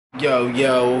Yo,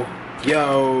 yo,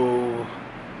 yo.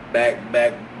 Back,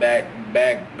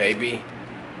 baby.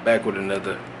 Back with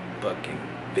another fucking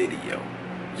video.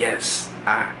 Yes,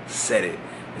 I said it.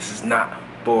 This is not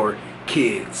for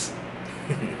kids.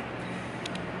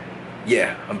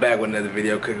 Yeah, I'm back with another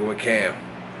video cooking with Cam.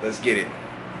 Let's get it.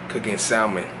 Cooking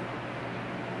salmon,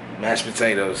 mashed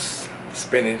potatoes,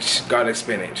 spinach, garlic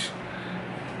spinach.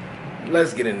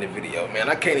 Let's get in the video, man.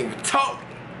 I can't even talk.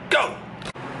 Go!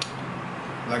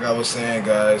 Like I was saying,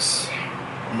 guys,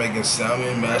 I'm making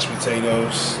salmon, mashed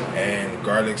potatoes, and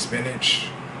garlic spinach.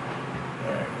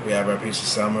 Alright, we have our piece of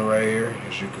salmon right here,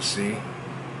 as you can see.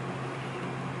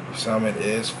 Salmon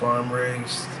is farm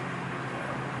raised.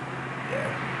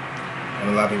 Yeah.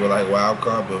 And a lot of people like wild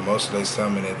caught, but most of the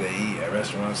salmon that they eat at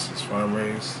restaurants is farm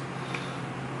raised.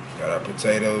 Got our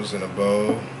potatoes in a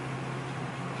bowl.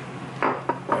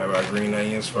 We have our green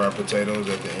onions for our potatoes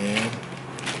at the end.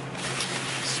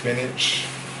 Spinach.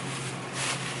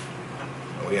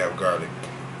 And we have garlic.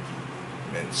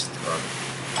 Minced garlic.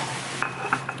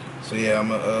 So yeah, I'm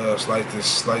gonna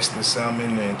slice the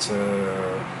salmon into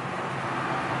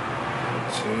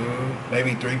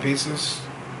maybe 3 pieces.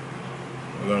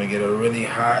 We're gonna get a really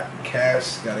hot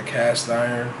cast, got a cast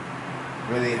iron,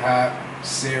 really hot,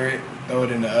 sear it, throw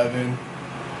it in the oven,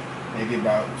 maybe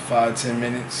about 5-10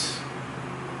 minutes.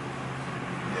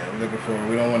 Yeah, we're looking for,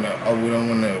 we don't want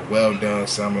a well done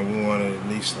salmon, we want it at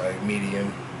least like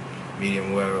medium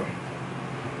well.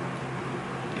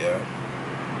 Yeah.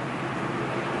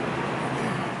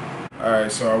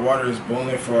 Alright, so our water is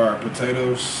boiling for our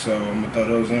potatoes, so I'm gonna throw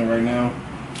those in right now.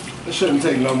 It shouldn't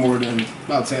take no more than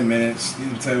about 10 minutes.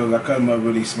 These potatoes, I cut them up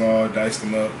really small, diced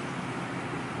them up.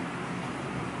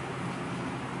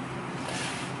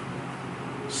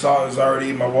 Salt is already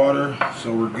in my water,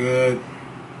 so we're good.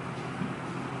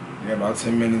 Yeah, about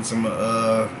 10 minutes. I'm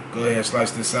gonna go ahead and slice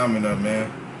this salmon up,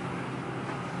 man.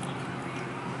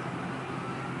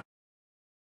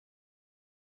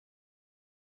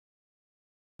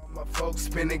 Folks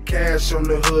spending cash on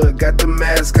the hood, got the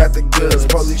mask, got the goods.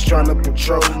 Police trying to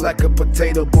patrol like a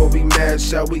potato, boy, we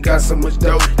mashed out. We got so much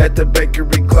dough at the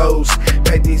bakery closed.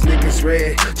 Paint these niggas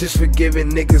red, just for giving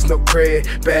niggas no cred.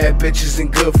 Bad bitches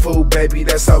and good food, baby,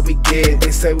 that's all we get. They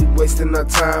say we wasting our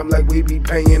time like we be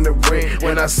paying the rent.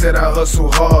 When I said I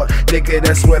hustle hard, nigga,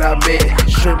 that's what I meant.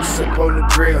 Shrimps up on the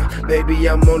grill, baby,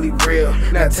 I'm only real.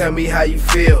 Now tell me how you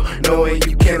feel, knowing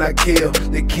you cannot kill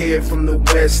the kid from the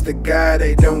west, the guy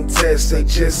they don't test. They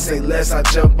just say less, I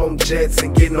jump on jets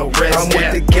and get no rest. I'm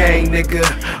with the gang, nigga.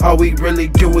 All we really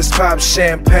do is pop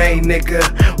champagne,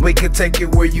 nigga. We can take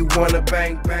it where you wanna,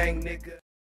 bang, bang, nigga.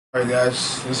 Alright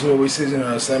guys, this is what we season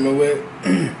our salmon with.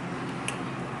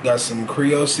 Got some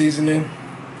Creole seasoning,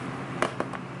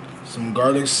 some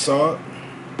garlic salt.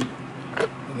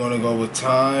 We're gonna go with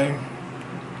thyme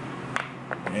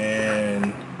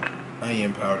and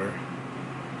onion powder.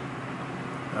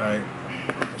 Alright,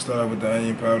 let's start with the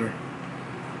onion powder.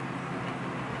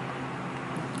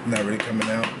 Not really coming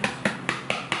out.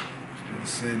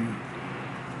 Just sitting.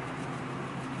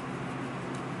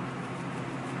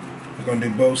 We're gonna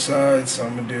do both sides, so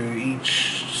I'm gonna do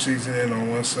each seasoning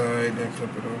on one side, then flip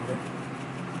it over.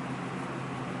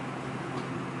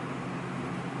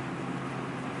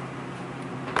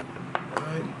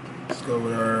 Alright, let's go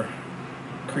with our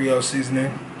Creole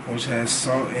seasoning, which has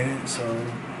salt in it, so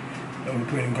when we're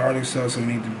putting garlic sauce, we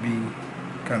need to be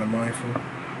kind of mindful.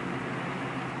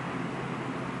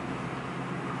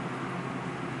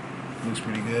 Looks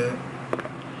pretty good.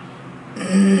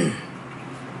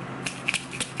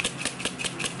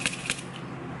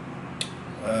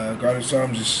 Garlic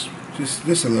sauce,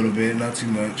 just a little bit, not too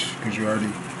much, because you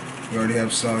already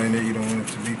have salt in it. You don't want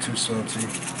it to be too salty.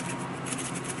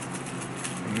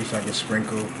 And just like a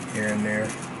sprinkle here and there.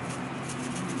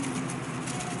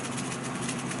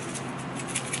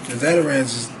 The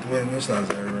Zatarans is, well, that's not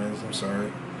Zatarans, I'm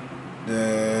sorry.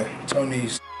 The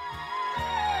Tony's.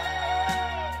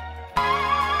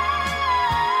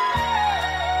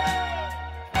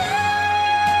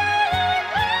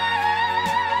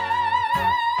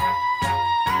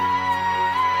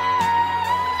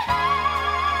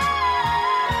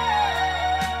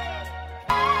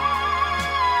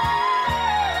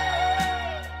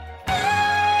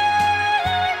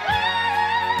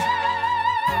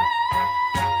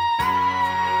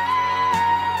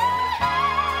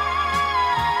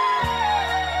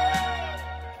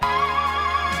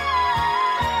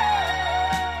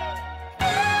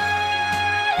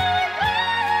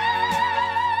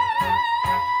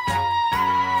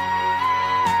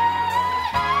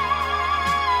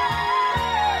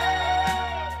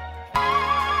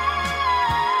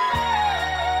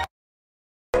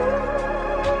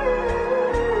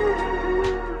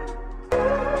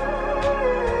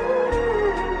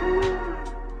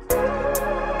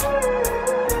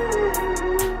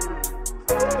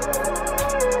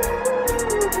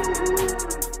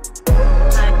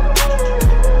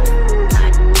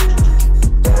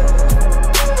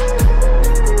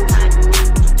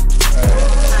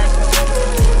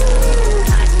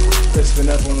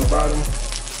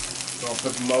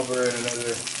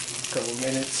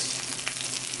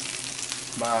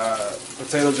 My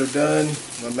potatoes are done.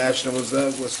 I'm gonna mash those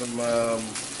up with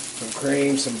some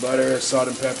cream, some butter, salt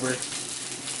and pepper, and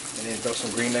then throw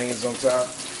some green onions on top.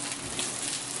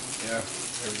 Yeah,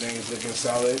 everything is looking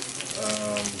solid.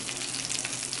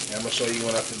 Yeah, I'm gonna show you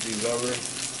when I flip these over.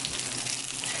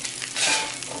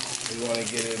 We want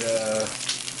to get it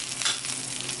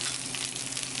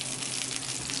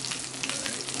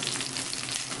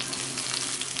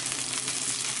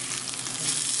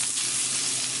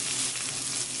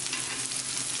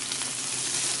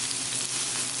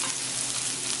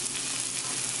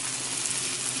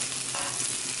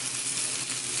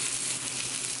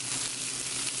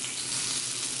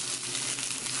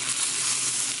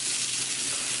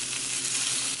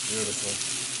beautiful.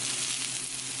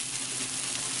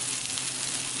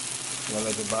 You want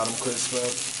to let the bottom crisp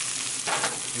up.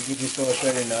 You can just throw it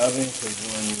straight in the oven because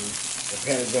when the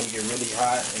pan is going to get really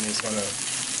hot and it's going to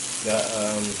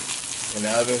in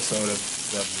the oven, so the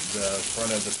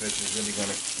front of the fish is really going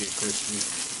to get crispy.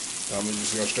 So I'm going to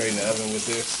just go straight in the oven with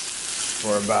this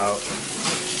for about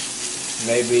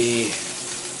maybe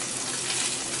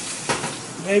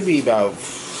about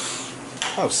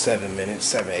 7 minutes,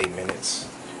 7-8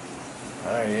 minutes.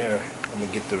 Alright, yeah. I'm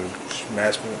gonna get these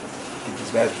mashed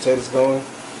potatoes going,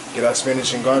 get our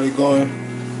spinach and garlic going.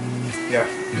 Yeah.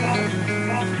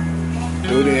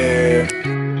 Do there.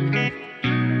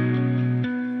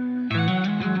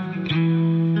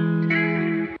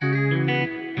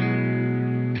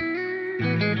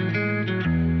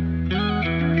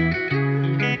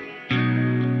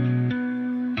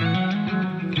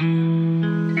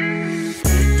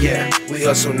 Yeah, we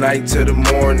hustle night to the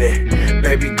morning.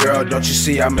 Baby girl, don't you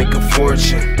see I make a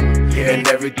fortune? Yeah, and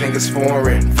everything is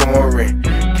foreign.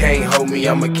 Can't hold me,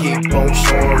 I'ma keep on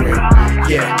soaring.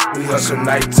 Yeah, we hustle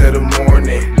night to the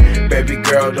morning. Baby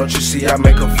girl, don't you see I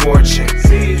make a fortune?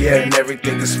 Yeah, and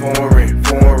everything is foreign.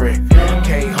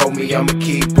 Can't hold me, I'ma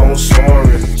keep on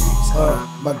soaring.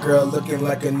 My girl looking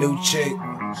like a new chick.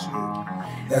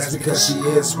 That's because she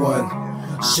is one.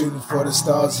 Shooting for the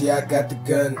stars, yeah, I got the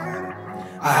gun.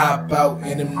 I hop out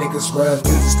and them niggas run.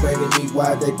 Please explain to me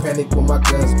why they panic when my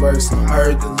guns burst. I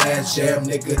heard the last jam,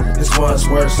 nigga, this one's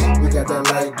worse. We got that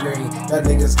light green, that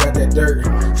niggas got that dirt.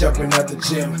 Jumping out the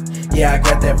gym, yeah, I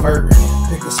got that vert.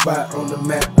 Pick a spot on the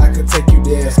map, I could take you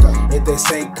there. If they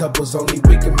say couples only,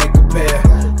 we can make a pair.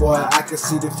 Boy, I can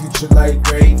see the future like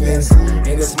ravens,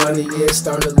 and this money is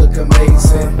starting to look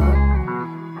amazing.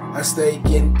 I stay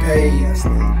getting paid.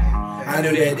 I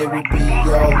knew that it would be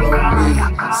all on me,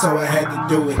 so I had to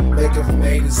do it, make it from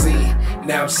A to Z.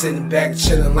 Now I'm sitting back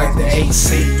chilling like the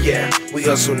AC. Yeah, we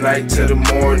hustle night to the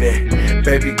morning.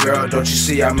 Baby girl, don't you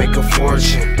see I make a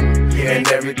fortune? Yeah, and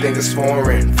everything is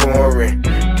foreign.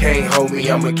 Can't hold me,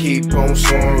 I'ma keep on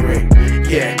soaring.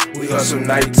 Yeah, we hustle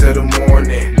night to the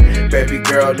morning. Baby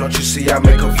girl, don't you see I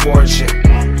make a fortune?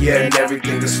 Yeah, and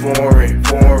everything is foreign.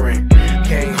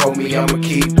 Can't hold me, I'ma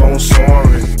keep on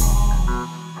soaring.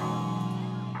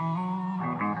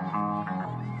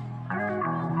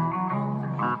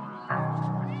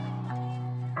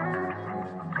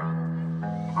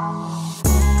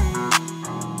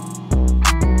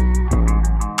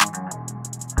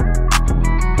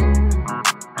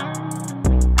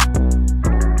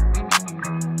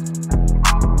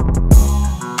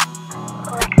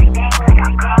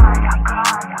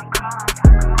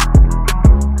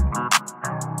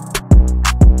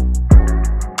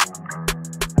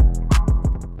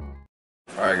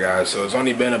 Alright guys, so it's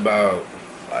only been about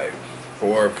like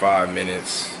 4 or 5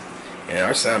 minutes and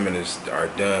our salmon are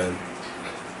done.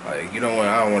 Like, I don't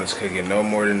want us cooking no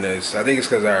more than this. I think it's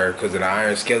because of the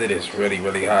iron skillet is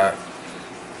really hot.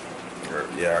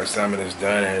 Yeah, our salmon is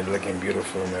done and it's looking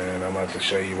beautiful, man. I'm about to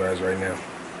show you guys right now.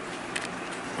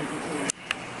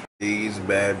 These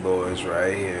bad boys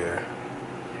right here.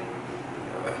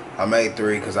 I made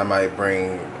 3 because I might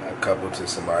bring a couple to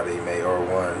somebody, or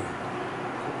 1.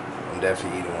 I'm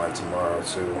definitely eating 1 tomorrow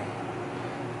too.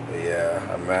 But yeah,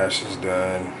 our mash is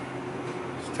done.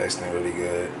 It's tasting really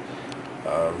good.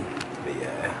 But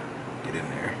yeah, get in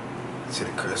there. See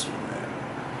the crispy, man.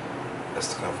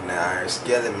 That's to come from that iron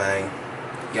skillet, man.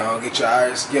 Y'all get your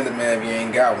iron skillet, man, if you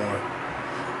ain't got one.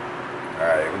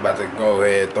 Alright, we're about to go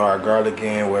ahead and throw our garlic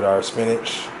in with our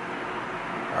spinach.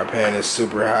 Our pan is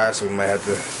super hot, so we might have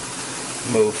to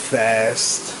move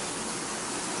fast.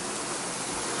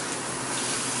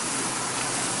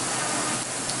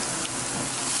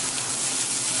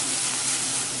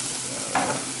 I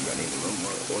need a little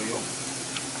more oil.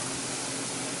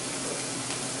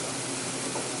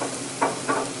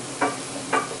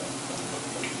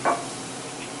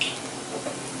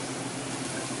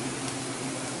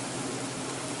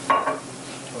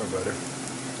 Or butter.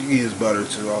 You can use butter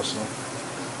too also.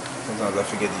 Sometimes I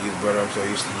forget to use butter. I'm so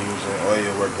used to using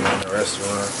oil working in a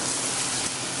restaurant.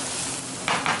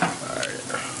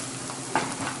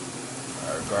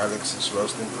 Alright, garlic's is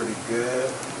roasting pretty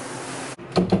good.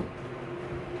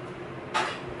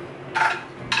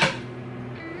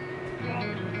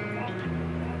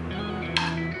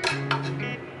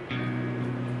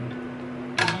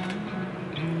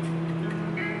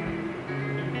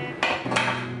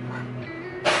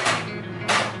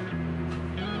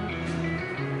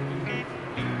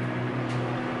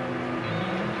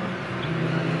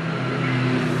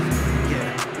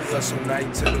 Hustle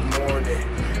night to the morning.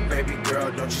 Baby girl,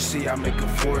 don't you see I make a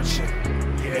fortune?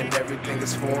 Yeah, and everything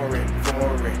is foreign.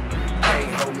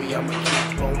 Can't hold me, I'ma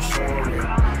keep on soaring.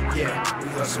 Yeah, we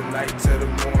hustle night to the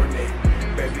morning.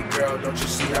 Baby girl, don't you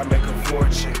see I make a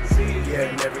fortune?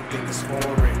 Yeah, and everything is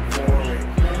foreign.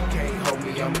 Can't hold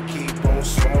me, I'ma keep on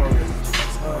soaring.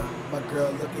 My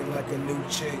girl looking like a new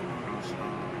chick.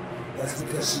 That's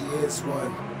because she is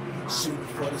one. Shooting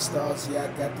for the stars, yeah, I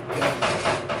got the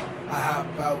gun. I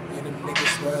hop out and them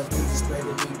niggas run. Please explain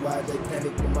to me why they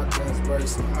panic when my guns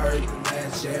burst. I heard the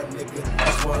last jam, nigga,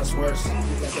 this one's worse. You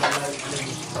got that light,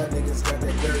 nigga. My niggas got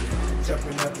that dirt.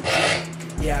 Jumping out the jet,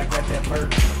 yeah, I got that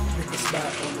bird. Pick a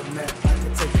spot on the map, I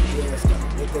can take it there.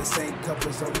 If they say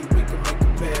couples, only we can make a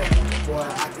pair. Boy,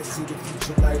 I can see the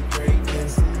future like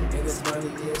greatness. And this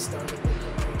money is starting to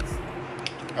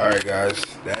make. Alright guys,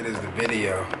 that is the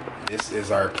video. This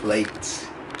is our plate.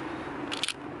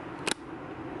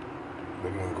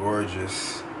 Looking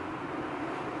gorgeous.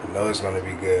 I know it's gonna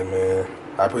be good, man.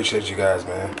 I appreciate you guys,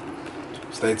 man.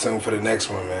 Stay tuned for the next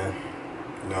one, man.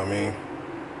 You know what I mean?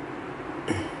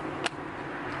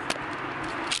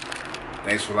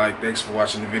 Thanks for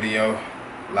watching the video.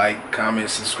 Like, comment,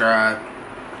 subscribe,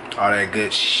 all that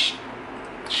good shh.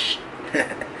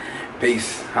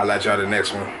 Peace. I'll at y'all the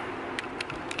next one.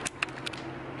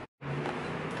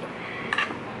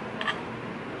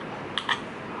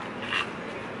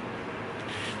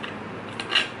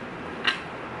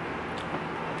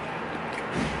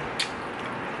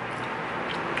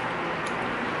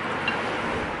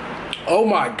 Oh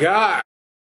my God.